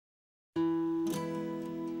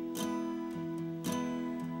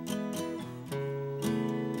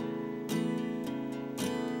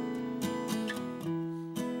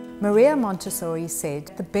Maria Montessori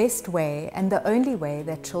said the best way and the only way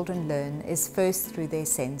that children learn is first through their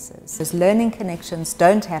senses. Those learning connections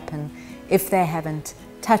don't happen if they haven't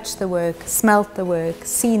touched the work, smelt the work,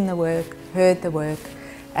 seen the work, heard the work,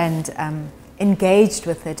 and engaged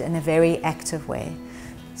with it in a very active way.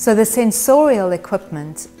 So the sensorial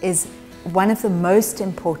equipment is one of the most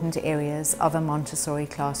important areas of a Montessori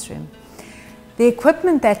classroom. The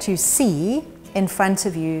equipment that you see in front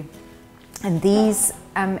of you and these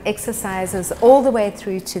exercises all the way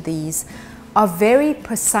through to these are very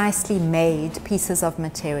precisely made pieces of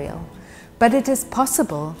material. But it is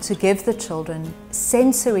possible to give the children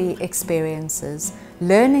sensory experiences,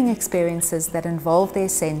 learning experiences that involve their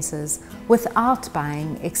senses without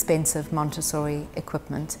buying expensive Montessori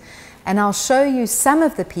equipment. And I'll show you some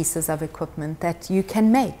of the pieces of equipment that you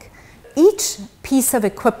can make. Each piece of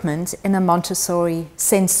equipment in a Montessori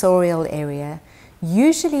sensorial area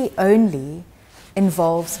usually only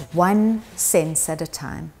involves one sense at a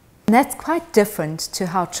time. And that's quite different to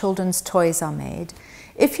how children's toys are made.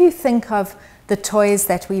 If you think of the toys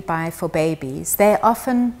that we buy for babies, they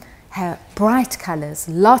often have bright colors,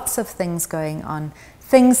 lots of things going on,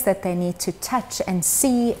 things that they need to touch and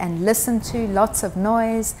see and listen to, lots of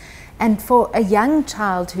noise. And for a young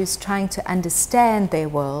child who's trying to understand their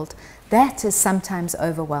world, that is sometimes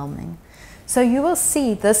overwhelming. So you will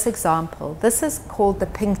see this example. This is called the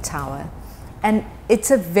Pink Tower, and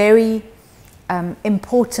it's a very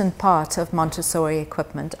important part of Montessori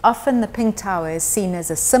equipment. Often the Pink Tower is seen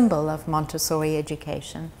as a symbol of Montessori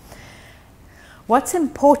education. What's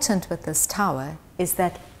important with this tower is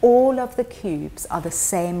that all of the cubes are the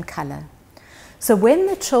same color. So when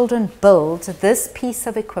the children build this piece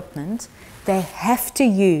of equipment, they have to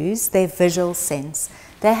use their visual sense.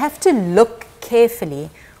 They have to look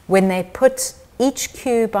carefully when they put each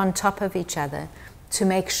cube on top of each other to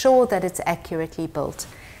make sure that it's accurately built.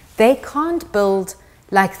 They can't build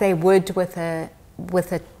like they would with a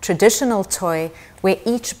traditional toy where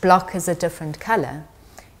each block is a different color.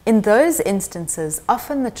 In those instances,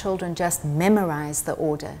 often the children just memorize the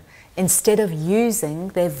order instead of using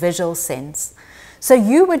their visual sense. So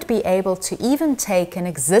you would be able to even take an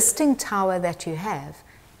existing tower that you have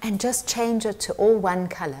and just change it to all one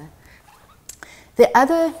color. The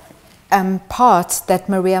other part that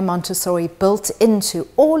Maria Montessori built into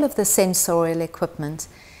all of the sensorial equipment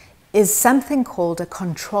is something called a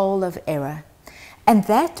control of error. And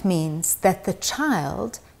that means that the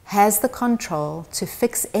child has the control to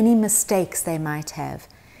fix any mistakes they might have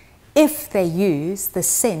if they use the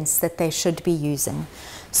sense that they should be using.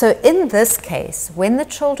 So in this case, when the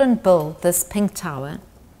children build this Pink Tower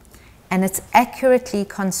and it's accurately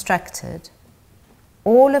constructed,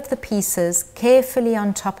 all of the pieces carefully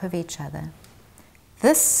on top of each other,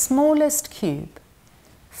 this smallest cube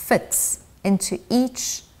fits into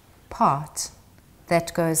each part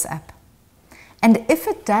that goes up. And if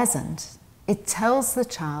it doesn't, it tells the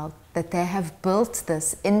child that they have built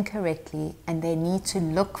this incorrectly and they need to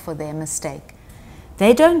look for their mistake.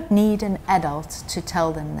 They don't need an adult to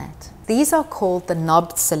tell them that. These are called the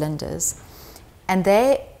knobbed cylinders, and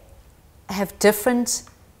they have different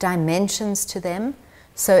dimensions to them.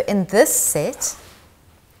 So in this set,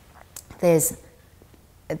 there's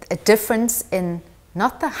a difference in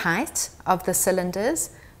not the height of the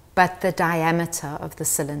cylinders, but the diameter of the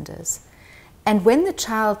cylinders. And when the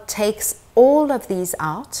child takes all of these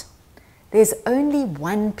out, there's only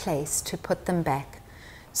one place to put them back.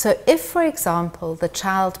 So if, for example, the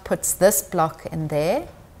child puts this block in there,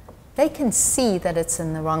 they can see that it's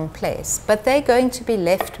in the wrong place, but they're going to be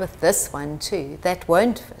left with this one too that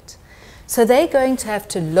won't fit. So they're going to have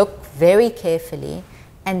to look very carefully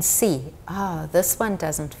and see, this one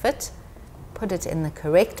doesn't fit, put it in the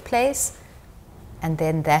correct place, and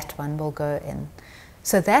then that one will go in.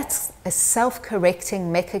 So that's a self-correcting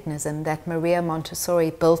mechanism that Maria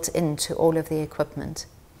Montessori built into all of the equipment.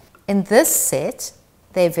 In this set,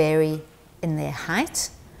 they vary in their height.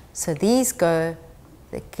 So these they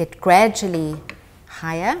get gradually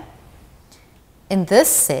higher. In this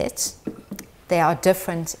set, they are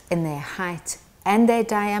different in their height and their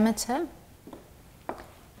diameter.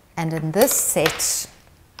 And in this set,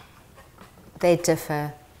 they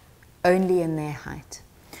differ only in their height.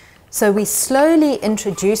 So we're slowly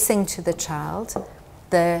introducing to the child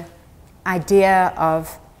the idea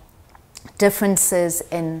of differences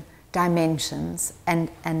in dimensions and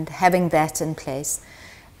having that in place.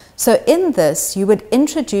 So in this, you would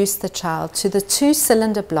introduce the child to the 2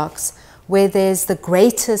 cylinder blocks where there's the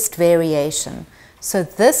greatest variation. So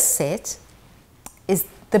this set is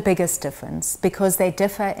the biggest difference because they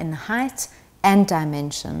differ in height and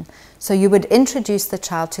dimension. So you would introduce the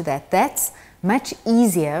child to that. That's much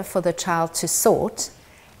easier for the child to sort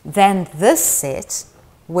than this set,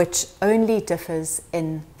 which only differs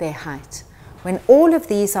in their height. When all of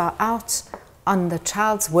these are out on the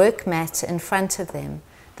child's work mat in front of them,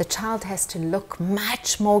 the child has to look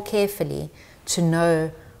much more carefully to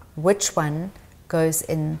know which one goes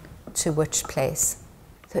into which place.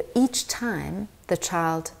 So each time the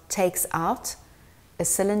child takes out a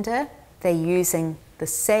cylinder, they're using the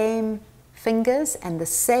same fingers and the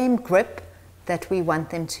same grip that we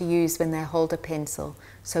want them to use when they hold a pencil.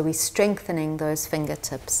 So we're strengthening those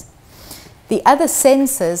fingertips. The other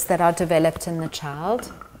senses that are developed in the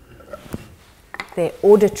child, their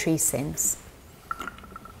auditory sense.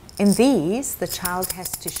 In these, the child has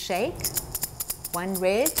to shake one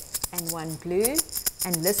red and one blue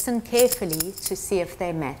and listen carefully to see if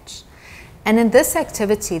they match. And in this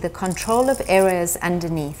activity, the control of error is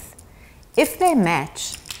underneath. If they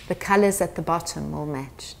match, the colors at the bottom will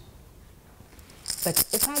match. But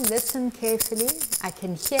if I listen carefully, I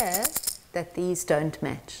can hear that these don't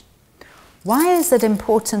match. Why is it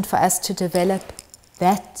important for us to develop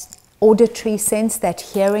that auditory sense, that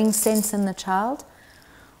hearing sense in the child?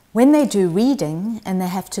 When they do reading and they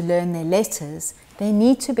have to learn their letters, they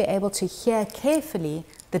need to be able to hear carefully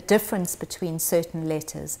the difference between certain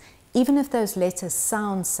letters, even if those letters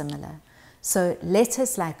sound similar. So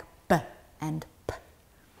letters like B and P,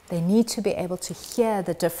 they need to be able to hear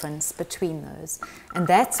the difference between those. And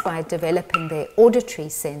that's why developing their auditory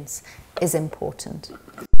sense is important.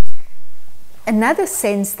 Another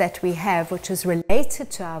sense that we have, which is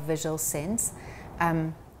related to our visual sense,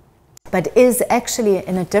 but is actually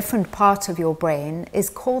in a different part of your brain, is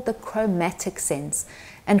called the chromatic sense.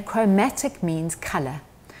 And chromatic means color.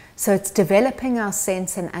 So it's developing our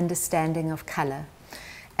sense and understanding of color.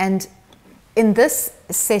 And in this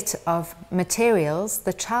set of materials,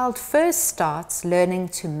 the child first starts learning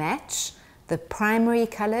to match the primary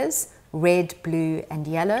colors, red, blue, and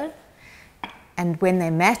yellow. And when they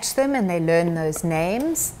match them and they learn those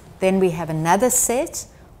names, then we have another set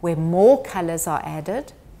where more colors are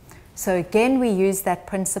added. So again, we use that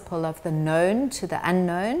principle of the known to the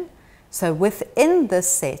unknown. So within this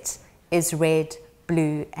set is red,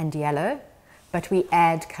 blue, and yellow, but we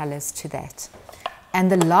add colors to that.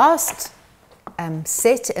 And the last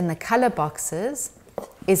set in the color boxes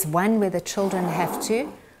is one where the children have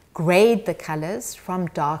to grade the colors from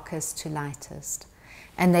darkest to lightest.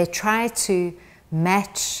 And they try to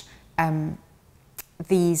match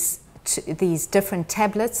these different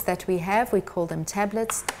tablets that we have, we call them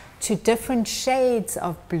tablets, to different shades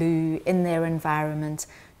of blue in their environment,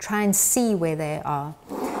 try and see where they are.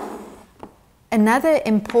 Another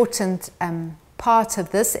important part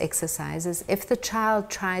of this exercise is if the child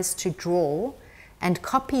tries to draw and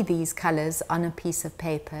copy these colors on a piece of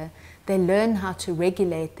paper, they learn how to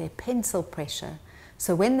regulate their pencil pressure.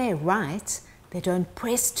 So when they write, they don't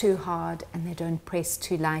press too hard and they don't press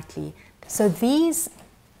too lightly. So these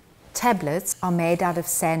tablets are made out of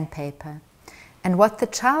sandpaper. And what the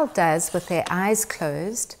child does with their eyes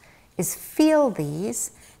closed is feel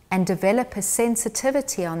these and develop a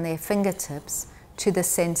sensitivity on their fingertips to the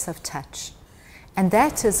sense of touch. And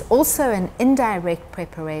that is also an indirect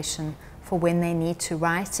preparation for when they need to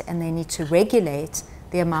write and they need to regulate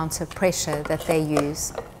the amount of pressure that they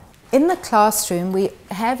use. In the classroom, we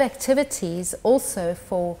have activities also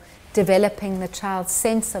for developing the child's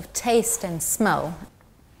sense of taste and smell.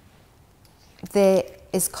 There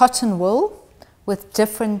is cotton wool with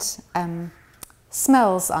different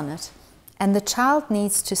smells on it. And the child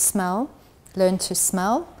needs to smell, learn to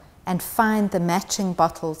smell, and find the matching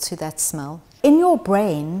bottle to that smell. In your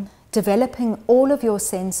brain, developing all of your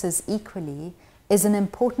senses equally is an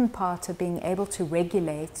important part of being able to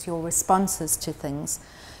regulate your responses to things.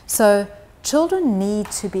 So children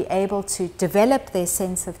need to be able to develop their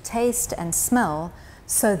sense of taste and smell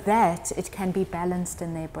so that it can be balanced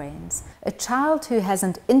in their brains. A child who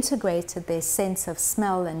hasn't integrated their sense of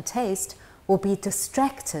smell and taste will be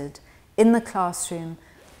distracted in the classroom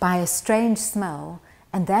by a strange smell,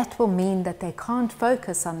 and that will mean that they can't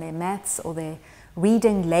focus on their maths or their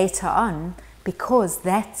reading later on because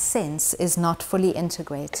that sense is not fully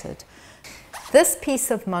integrated. This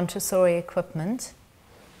piece of Montessori equipment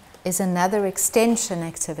is another extension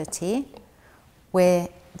activity where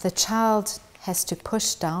the child has to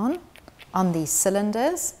push down on these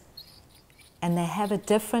cylinders and they have a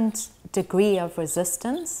different degree of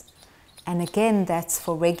resistance, and again that's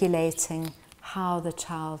for regulating how the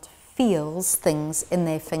child feels things in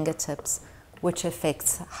their fingertips, which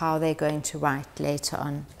affects how they're going to write later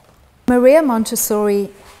on. Maria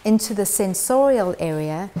Montessori into the sensorial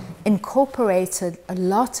area incorporated a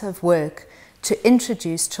lot of work to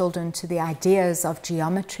introduce children to the ideas of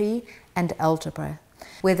geometry and algebra,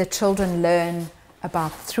 where the children learn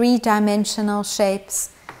about three-dimensional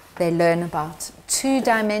shapes, they learn about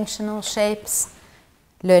two-dimensional shapes,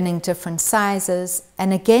 learning different sizes.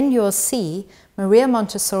 And again, you'll see Maria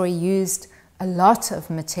Montessori used a lot of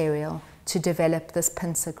material to develop this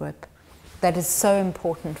pincer grip that is so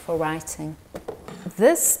important for writing.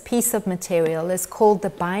 This piece of material is called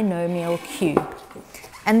the binomial cube.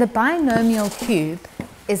 And the binomial cube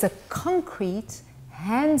is a concrete,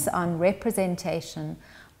 hands-on representation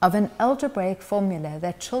of an algebraic formula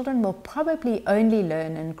that children will probably only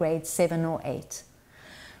learn in grade 7 or 8.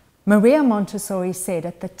 Maria Montessori said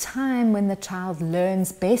at the time when the child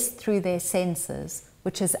learns best through their senses,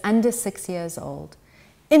 which is under 6 years old,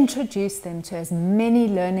 introduce them to as many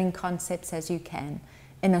learning concepts as you can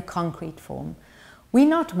in a concrete form. We're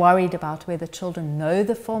not worried about whether children know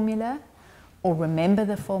the formula or remember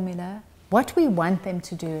the formula. What we want them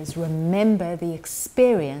to do is remember the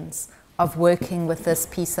experience of working with this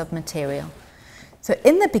piece of material. So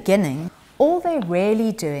in the beginning, all they're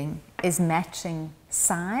really doing is matching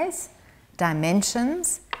size,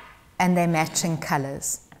 dimensions, and they're matching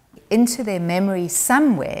colors. Into their memory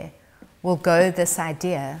somewhere will go this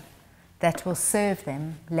idea that will serve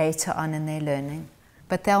them later on in their learning.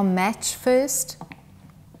 But they'll match first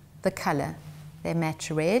the color. They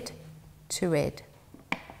match red to red.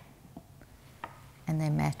 And they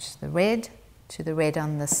match the red to the red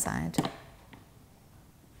on this side.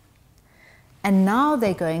 And now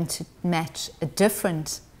they're going to match a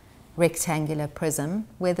different rectangular prism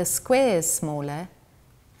where the square is smaller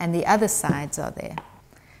and the other sides are there.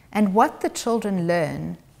 And what the children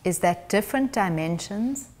learn is that different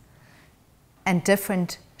dimensions and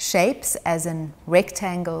different shapes, as in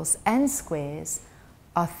rectangles and squares,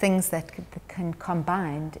 are things that can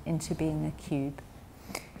combine into being a cube.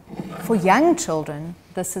 For young children,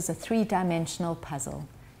 this is a three-dimensional puzzle.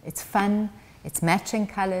 It's fun, it's matching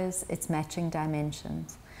colors, it's matching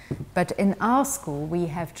dimensions. But in our school, we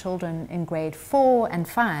have children in grade 4 and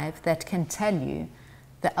 5 that can tell you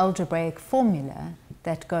the algebraic formula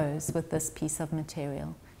that goes with this piece of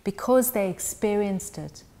material because they experienced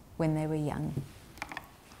it when they were young.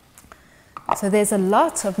 So there's a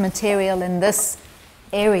lot of material in this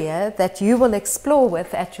area that you will explore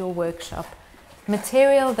with at your workshop.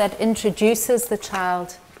 Material that introduces the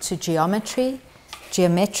child to geometry,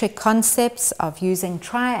 geometric concepts of using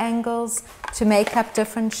triangles to make up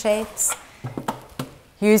different shapes,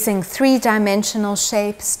 using three-dimensional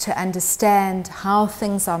shapes to understand how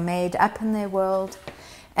things are made up in their world.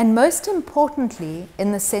 And most importantly,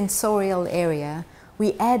 in the sensorial area,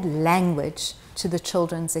 we add language to the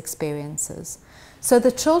children's experiences. So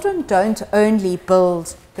the children don't only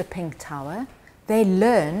build the pink tower, they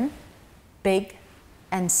learn big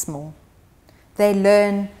and small. They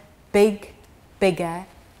learn big, bigger,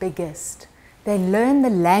 biggest. They learn the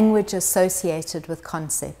language associated with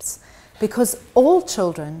concepts because all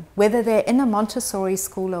children, whether they're in a Montessori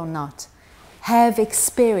school or not, have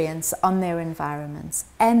experience on their environments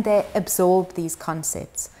and they absorb these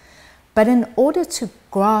concepts. But in order to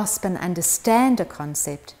grasp and understand a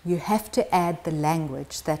concept, you have to add the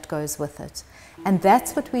language that goes with it. And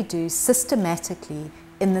that's what we do systematically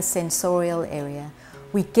in the sensorial area.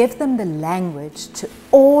 We give them the language to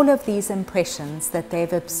all of these impressions that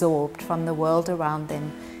they've absorbed from the world around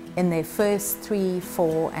them in their first 3,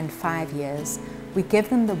 4, and 5 years. We give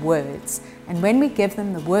them the words, and when we give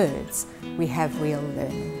them the words, we have real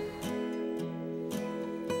learning.